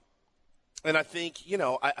 And I think, you're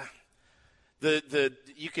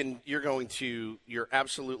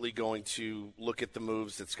absolutely going to look at the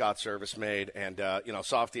moves that Scott Service made, and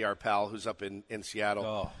Softy, our pal, who's up in Seattle.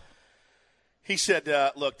 Oh. He said,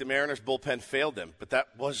 look, the Mariners bullpen failed them, but that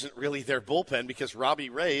wasn't really their bullpen because Robbie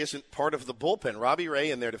Ray isn't part of the bullpen. Robbie Ray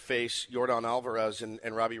in there to face Yordan Alvarez,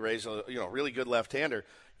 and Robbie Ray's a really good left-hander.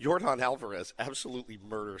 Yordan Alvarez absolutely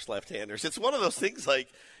murders left-handers. It's one of those things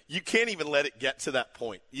you can't even let it get to that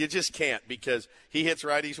point. You just can't because he hits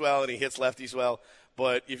righties well and he hits lefties well.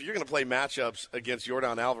 But if you're going to play matchups against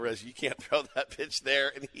Yordan Alvarez, you can't throw that pitch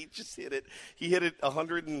there. And he just hit it. He hit it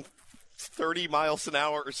 130 miles an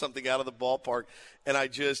hour or something out of the ballpark. And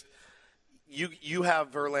you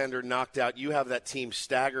have Verlander knocked out. You have that team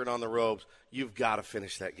staggered on the ropes. You've got to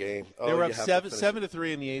finish that game. They were up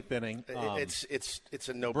 7-3 in the 8th inning. It's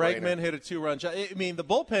a no-brainer. Bregman hit a 2-run shot. I mean, the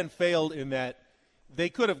bullpen failed in that they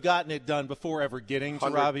could have gotten it done before ever getting to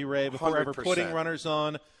Robbie Ray, before 100%. Ever putting runners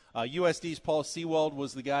on. USD's Paul Sewald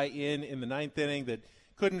was the guy in the 9th inning that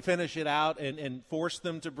couldn't finish it out and forced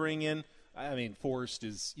them to bring in. I mean, forced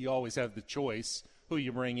is you always have the choice who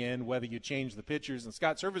you bring in, whether you change the pitchers. And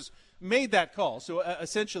Scott Service made that call. So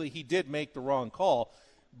essentially he did make the wrong call.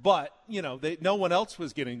 But, no one else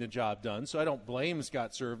was getting the job done. So I don't blame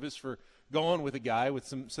Scott Service for going with a guy with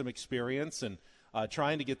some experience and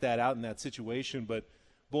trying to get that out in that situation. But,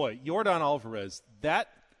 boy, Yordan Alvarez, that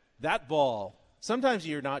ball, sometimes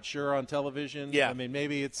you're not sure on television. Yeah. I mean,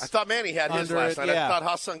 maybe it's I thought Manny had his last night. Yeah. I thought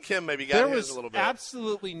Ha-Sung Kim maybe got his a little bit. There was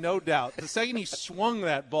absolutely no doubt. The second he swung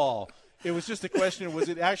that ball, it was just a question of was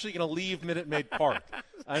it actually going to leave Minute Maid Park?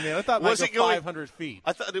 I mean, I thought it might go 500 feet.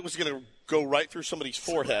 I thought it was going to go right through somebody's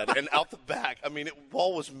forehead and out the back. I mean,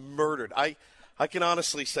 ball was murdered. I can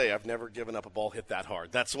honestly say I've never given up a ball hit that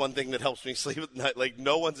hard. That's one thing that helps me sleep at night.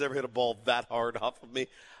 No one's ever hit a ball that hard off of me.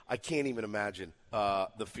 I can't even imagine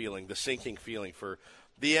the sinking feeling for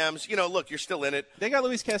the M's. Look, you're still in it. They got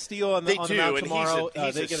Luis Castillo on the mound tomorrow.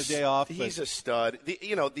 They get a day off. He's a stud.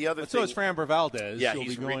 The other thing. So is Framber Valdez. Yeah,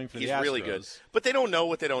 he's going for the He's Astros. really good. But they don't know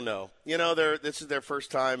what they don't know. This is their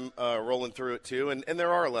first time rolling through it too, and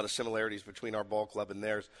there are a lot of similarities between our ball club and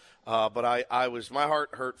theirs. But my heart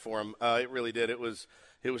hurt for him. It really did. It was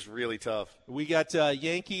really tough. We got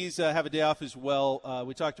Yankees have a day off as well.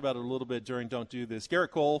 We talked about it a little bit during Don't Do This.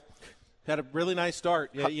 Garrett Cole had a really nice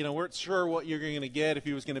start. We weren't sure what you're going to get, if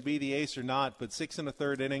he was going to be the ace or not, but 6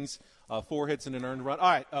 1/3 innings, 4 hits and an earned run. All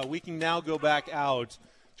right, we can now go back out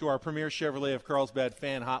to our premier Chevrolet of Carlsbad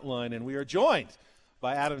fan hotline, and we are joined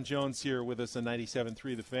by Adam Jones here with us on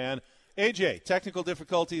 97.3 The Fan. AJ, technical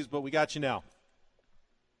difficulties, but we got you now.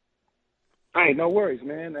 Hey, no worries,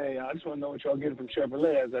 man. Hey, I just want to know what y'all getting from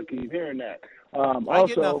Chevrolet, as I keep hearing that. I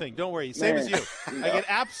get nothing. Don't worry. Same as you. I get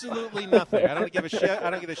absolutely nothing. I don't get a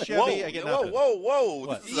Chevy. Whoa, I get nothing. Whoa.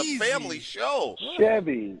 What? This is a family show.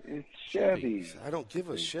 Chevy. It's Chevy. I don't give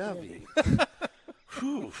a Chevy.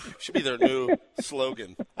 Should be their new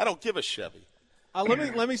slogan. I don't give a Chevy.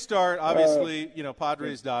 Let me start. Obviously,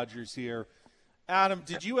 Padres, Dodgers here. Adam,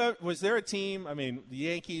 was there a team, the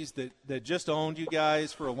Yankees, that just owned you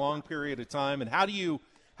guys for a long period of time? And how do you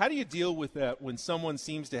deal with that when someone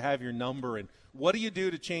seems to have your number? And what do you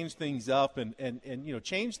do to change things up and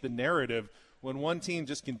change the narrative when one team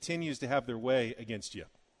just continues to have their way against you?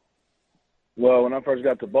 Well, when I first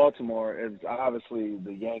got to Baltimore, it's obviously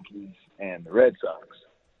the Yankees and the Red Sox.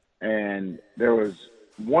 And there was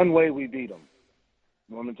one way we beat them.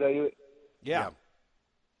 You want me to tell you it? Yeah.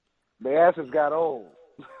 The asses got old.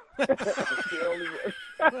 Well,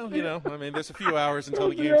 there's a few hours until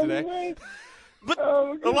the game today. But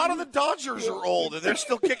a lot of the Dodgers are old, and they're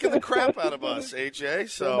still kicking the crap out of us, AJ.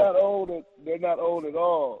 So they're not old at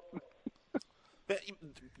all.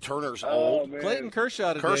 Turner's old. Man. Clayton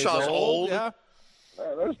Kershaw's old. Yeah.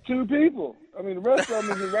 That's two people. The rest of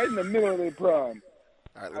them is right in the middle of their prime.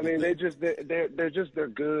 Right, they're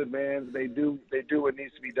good, man. They do what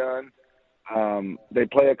needs to be done. They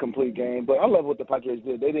play a complete game, but I love what the Padres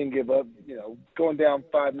did. They didn't give up. Going down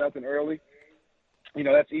 5-0 early.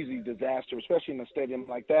 That's easily disaster, especially in a stadium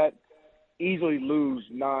like that. Easily lose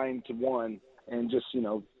 9-1 and just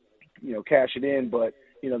cash it in. But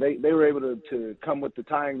they were able to come with the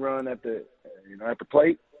tying run at the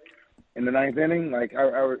plate in the 9th inning.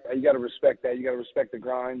 You got to respect that. You got to respect the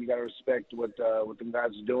grind. You got to respect what the guys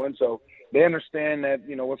are doing. So they understand that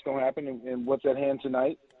what's going to happen and what's at hand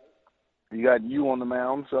tonight. You got you on the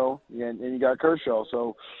mound, and you got Kershaw.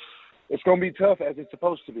 So it's going to be tough, as it's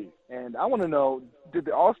supposed to be. And I want to know, did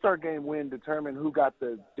the All-Star game win determine who got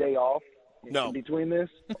the day off in between this?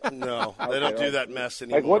 No, they don't do that mess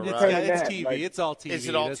anymore. What determined it's that? TV. It's all TV. Is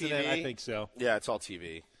it all TV? I think so. Yeah, it's all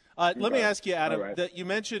TV. Let me ask you, Adam, right. that you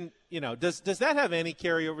mentioned, does that have any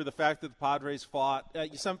carryover, the fact that the Padres fought?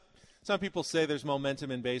 Some people say there's momentum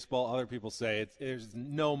in baseball. Other people say there's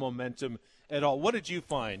no momentum at all. What did you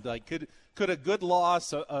find? Could a good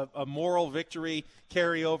loss, a moral victory,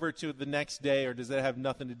 carry over to the next day, or does that have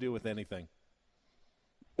nothing to do with anything?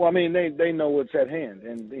 Well, they know what's at hand,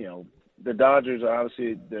 and the Dodgers are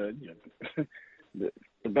obviously the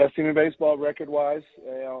best team in baseball record-wise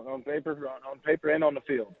on paper and on the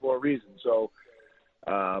field for a reason. So,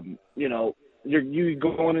 you're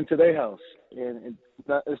going into their house, and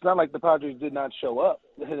it's not like the Padres did not show up.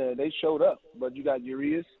 They showed up, but you got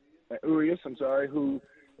Urias, who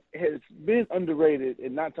has been underrated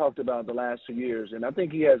and not talked about the last 2 years, and I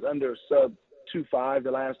think he has under sub 2.5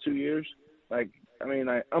 the last 2 years.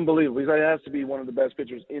 Unbelievable. He has to be one of the best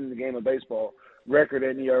pitchers in the game of baseball, record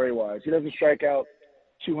and ERA-wise. He doesn't strike out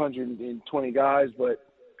 220 guys, but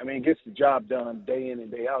he gets the job done day in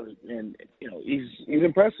and day out, and he's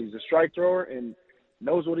impressive. He's a strike thrower and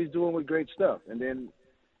knows what he's doing with great stuff. And then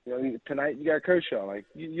tonight you got Kershaw.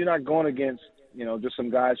 You're not going against just some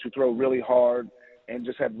guys who throw really hard and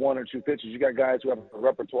just have one or two pitches. You got guys who have a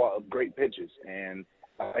repertoire of great pitches. And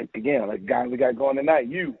guys we got going tonight,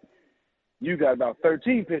 you got about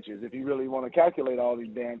 13 pitches if you really want to calculate all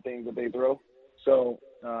these damn things that they throw. So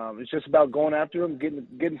it's just about going after him,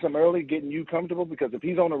 getting some early, getting you comfortable, because if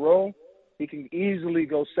he's on a roll, he can easily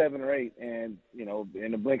go 7 or 8 and,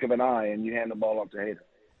 in the blink of an eye, and you hand the ball off to Hader.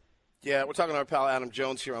 Yeah, we're talking to our pal Adam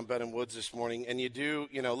Jones here on Ben and Woods this morning. And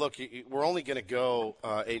we're only going to go,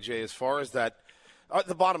 AJ, as far as that.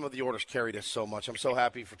 The bottom of the order's carried us so much. I'm so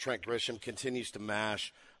happy for Trent Grisham, continues to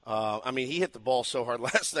mash. He hit the ball so hard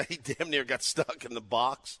last night, he damn near got stuck in the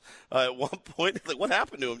box at one point. Like, what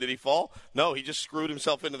happened to him? Did he fall? No, he just screwed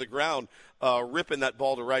himself into the ground, ripping that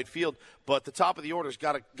ball to right field. But the top of the order's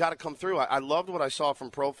got to come through. I loved what I saw from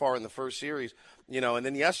Profar in the first series, and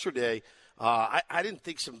then yesterday I didn't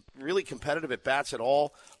think some really competitive at-bats at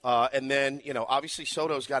all. And then, obviously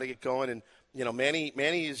Soto's got to get going, and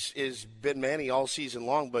Manny is been Manny all season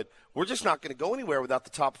long, but we're just not going to go anywhere without the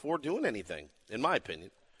top four doing anything, in my opinion.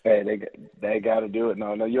 Hey, they got to do it.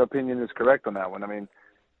 No, your opinion is correct on that one.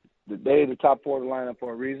 They the top four of the lineup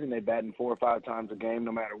for a reason. They batting 4 or 5 times a game,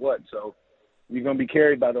 no matter what. So you're going to be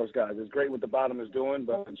carried by those guys. It's great what the bottom is doing,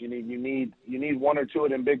 but you need 1 or 2 of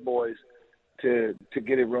them big boys to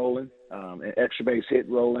get it rolling, an extra base hit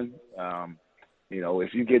rolling.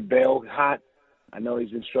 If you get Bell hot, I know he's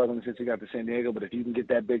been struggling since he got to San Diego, but if you can get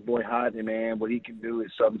that big boy hot, and man, what he can do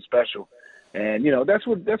is something special. And, that's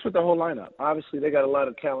what the whole lineup. Obviously, they got a lot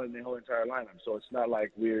of talent in the whole entire lineup, so it's not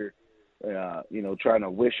like we're, trying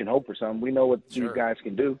to wish and hope for something. We know what these guys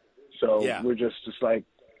can do. So we're just like,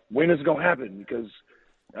 when is it going to happen? Because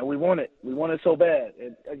we want it. We want it so bad.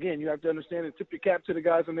 And, again, you have to understand and tip your cap to the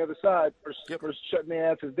guys on the other side for shutting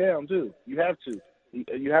their asses down, too. You have to.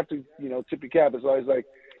 You have to, tip your cap. It's always like,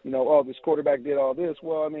 this quarterback did all this.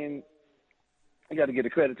 Well, I got to give the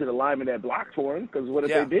credit to the lineman that blocked for him, because what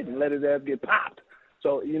if they didn't let his ass get popped?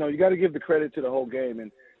 So, you got to give the credit to the whole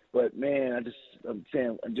game. But man, I'm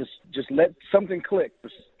saying, just let something click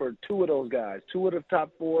for 2 of those guys, 2 of the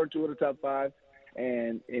top 4, 2 of the top 5,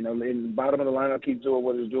 and in the bottom of the lineup keep doing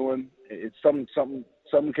what it's doing. It's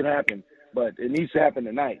something can happen, but it needs to happen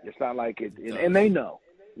tonight. It's not like it, and they know.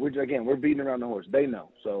 We're beating around the horse. They know.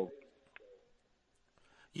 So.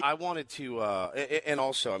 I wanted to, and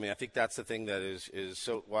also, I think that's the thing that is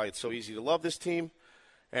so why it's so easy to love this team,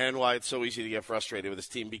 and why it's so easy to get frustrated with this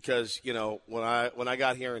team. Because when I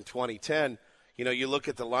got here in 2010, you look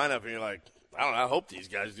at the lineup and you're like, I hope these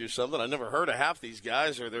guys do something. I never heard of half these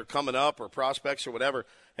guys, or they're coming up, or prospects, or whatever.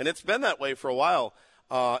 And it's been that way for a while,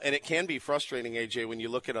 and it can be frustrating, AJ, when you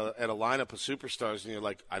look at a lineup of superstars and you're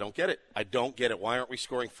like, I don't get it. Why aren't we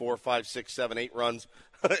scoring 4, 5, 6, 7, 8 runs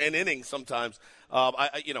an inning sometimes?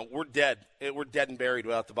 We're dead. We're dead and buried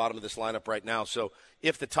without the bottom of this lineup right now. So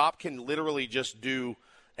if the top can literally just do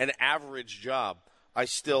an average job, I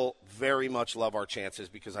still very much love our chances,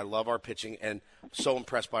 because I love our pitching, and so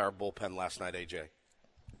impressed by our bullpen last night, AJ.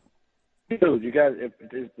 Dude, you guys,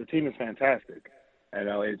 the team is fantastic.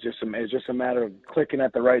 It's just a matter of clicking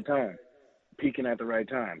at the right time, peaking at the right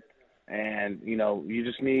time, and you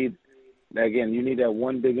just need. Again, you need that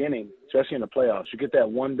one big inning, especially in the playoffs. You get that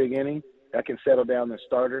one big inning that can settle down the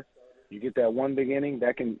starter. You get that one big inning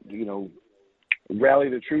that can, rally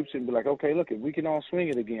the troops and be like, okay, look, we can all swing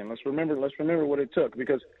it again. Let's remember what it took,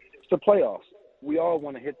 because it's the playoffs. We all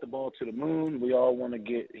want to hit the ball to the moon. We all want to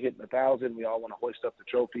get hit 1,000. We all want to hoist up the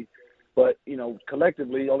trophy. But,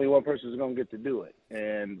 collectively, only one person is going to get to do it.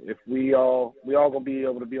 And if we all going to be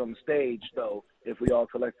able to be on the stage, though, if we all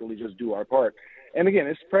collectively just do our part. And, again,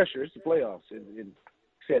 it's pressure. It's the playoffs. And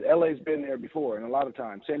said L.A.'s been there before, and a lot of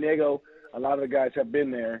times. San Diego, a lot of the guys have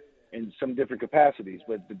been there in some different capacities.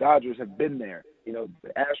 But the Dodgers have been there. The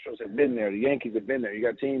Astros have been there. The Yankees have been there. You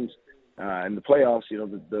got teams in the playoffs,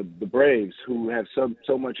 the Braves, who have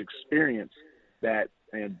so much experience that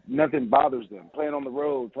nothing bothers them. Playing on the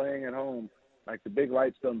road, playing at home, like the big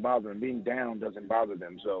lights doesn't bother them. Being down doesn't bother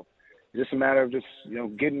them. So it's just a matter of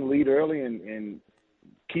getting the lead early and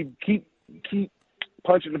keep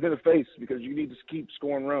punching them in the face, because you need to keep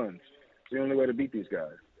scoring runs. It's the only way to beat these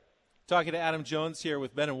guys. Talking to Adam Jones here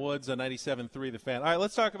with Ben and Woods on 97.3 The Fan. All right,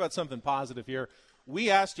 let's talk about something positive here. We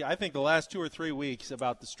asked you, I think, the last 2 or 3 weeks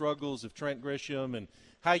about the struggles of Trent Grisham and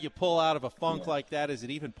how you pull out of a funk like that. Is it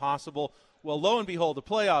even possible? Well, lo and behold, the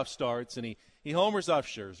playoff starts, and he homers off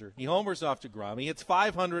Scherzer. He homers off DeGrom. He hits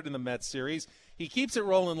 500 in the Mets series. He keeps it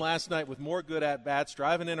rolling last night with more good at-bats,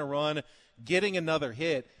 driving in a run, getting another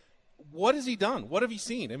hit. What has he done? What have you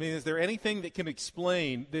seen? Is there anything that can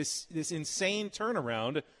explain this insane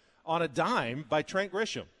turnaround on a dime by Trent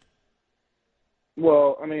Grisham?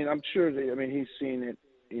 Well, I'm sure he's seen it,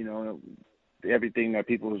 everything that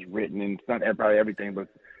people has written, and not probably everything, but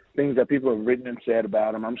things that people have written and said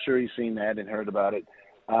about him. I'm sure he's seen that and heard about it.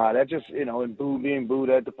 That just, and being booed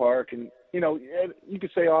at the park. And, you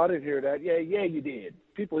could say, I didn't hear that. Yeah, you did.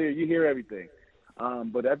 People hear, you hear everything.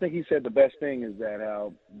 But I think he said the best thing is that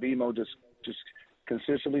how BMO just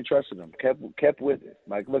consistently trusted him, kept with it.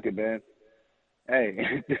 Like, look it, man.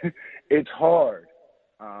 Hey, it's hard.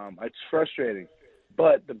 It's frustrating.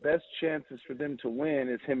 But the best chances for them to win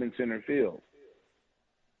is him in center field.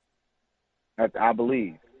 I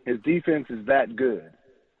believe. His defense is that good.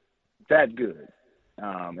 that good.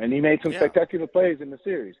 And he made some spectacular plays in the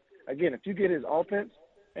series. Again, if you get his offense,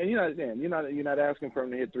 and you're not asking for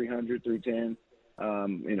him to hit 300, 310.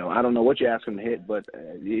 I don't know what you ask him to hit, but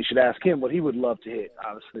you should ask him what he would love to hit,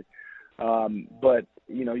 obviously. But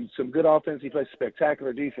some good offense. He plays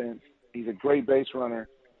spectacular defense. He's a great base runner.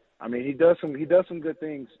 I mean, he does some good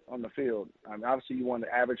things on the field. I mean, obviously you want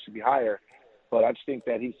the average to be higher, but I just think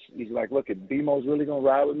that he's like, look, if BMO's really gonna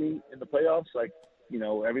ride with me in the playoffs, like,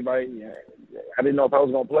 everybody, I didn't know if I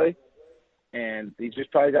was gonna play, and he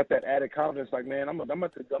just probably got that added confidence. Like, man, I'm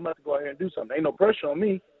about to go out here and do something. Ain't no pressure on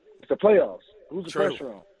me. It's the playoffs. Who's the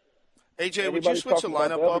pressure on? AJ, would you switch the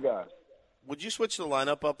lineup up? Would you switch the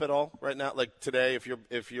lineup up at all right now? Like today, if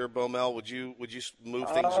you're Baumel, would you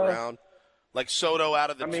move things around? Like Soto out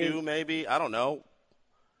of the two, maybe? I don't know.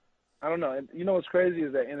 And you know what's crazy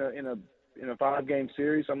is that in a 5-game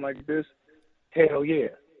series, something like this, hell yeah,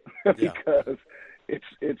 because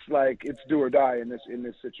it's like it's do or die in this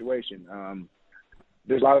situation.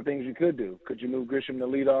 There's a lot of things you could do. Could you move Grisham to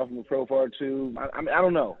lead off, move Profar to? I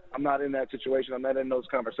don't know. I'm not in that situation. I'm not in those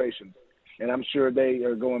conversations, and I'm sure they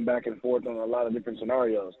are going back and forth on a lot of different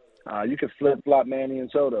scenarios. You can flip-flop Manny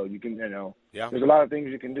and Soto. You can, there's a lot of things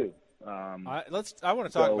you can do. I want to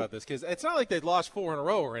talk about this because it's not like they've lost 4 in a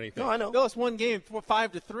row or anything. No, I know. They lost one game,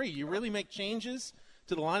 5-3. You really make changes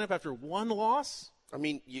to the lineup after one loss? I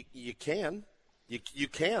mean, you can. You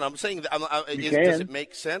can. I'm saying, does it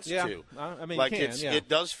make sense to? I mean, like you can, it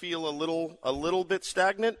does feel a little bit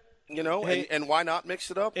stagnant, hey, and why not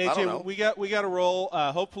mix it up? AJ, I don't know. we got to roll.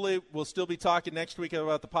 Hopefully, we'll still be talking next week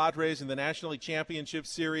about the Padres and the National League Championship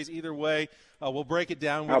Series. Either way, we'll break it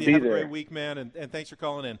down with you. Have a great week, man, and thanks for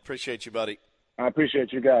calling in. Appreciate you, buddy. I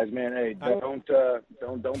appreciate you guys, man. Hey, don't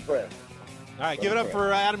press. All right, give it up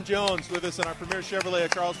for Adam Jones with us on our Premier Chevrolet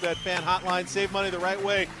of Carlsbad fan hotline. Save money the right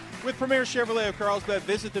way with Premier Chevrolet of Carlsbad.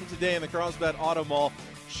 Visit them today in the Carlsbad Auto Mall.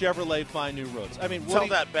 Chevrolet, find new roads. I mean, tell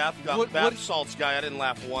that bath salts guy I didn't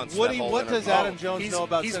laugh once. What does Adam Jones know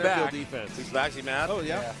about center field defense? He's back. Is he mad? Oh,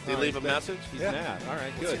 yeah. Did he leave a message? He's mad. All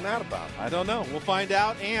right, good. What's he mad about? I don't know. We'll find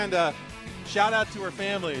out. And shout out to our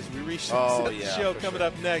family as we reach the show coming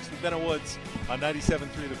up next with Benna Woods on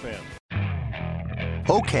 97.3 The Fan.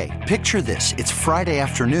 Okay, picture this. It's Friday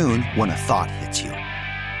afternoon when a thought hits you.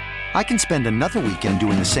 I can spend another weekend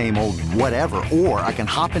doing the same old whatever, or I can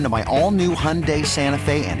hop into my all-new Hyundai Santa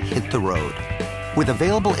Fe and hit the road. With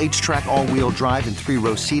available H-Track all-wheel drive and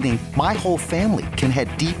 3-row seating, my whole family can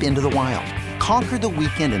head deep into the wild. Conquer the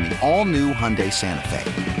weekend in the all-new Hyundai Santa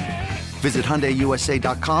Fe. Visit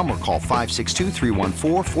HyundaiUSA.com or call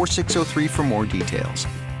 562-314-4603 for more details.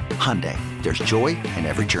 Hyundai, there's joy in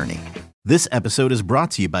every journey. This episode is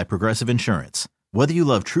brought to you by Progressive Insurance. Whether you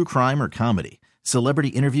love true crime or comedy, celebrity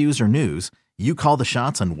interviews or news, you call the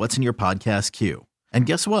shots on what's in your podcast queue. And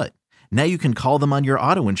guess what? Now you can call them on your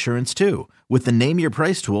auto insurance too with the Name Your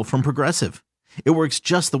Price tool from Progressive. It works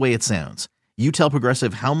just the way it sounds. You tell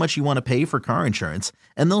Progressive how much you want to pay for car insurance,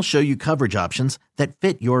 and they'll show you coverage options that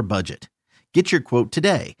fit your budget. Get your quote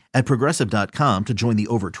today at Progressive.com to join the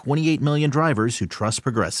over 28 million drivers who trust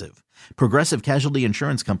Progressive. Progressive Casualty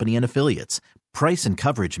Insurance Company and Affiliates. Price and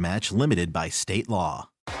coverage match limited by state law.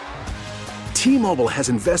 T-Mobile has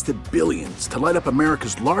invested billions to light up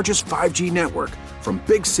America's largest 5G network, from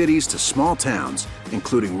big cities to small towns,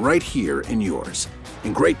 including right here in yours.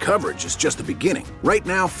 And great coverage is just the beginning. Right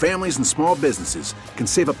now, families and small businesses can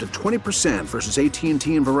save up to 20% versus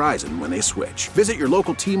AT&T and Verizon when they switch. Visit your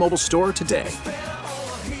local T-Mobile store today.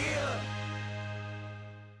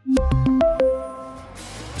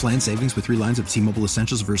 Plan savings with 3 lines of T-Mobile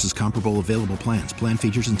Essentials versus comparable available plans. Plan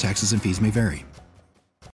features and taxes and fees may vary.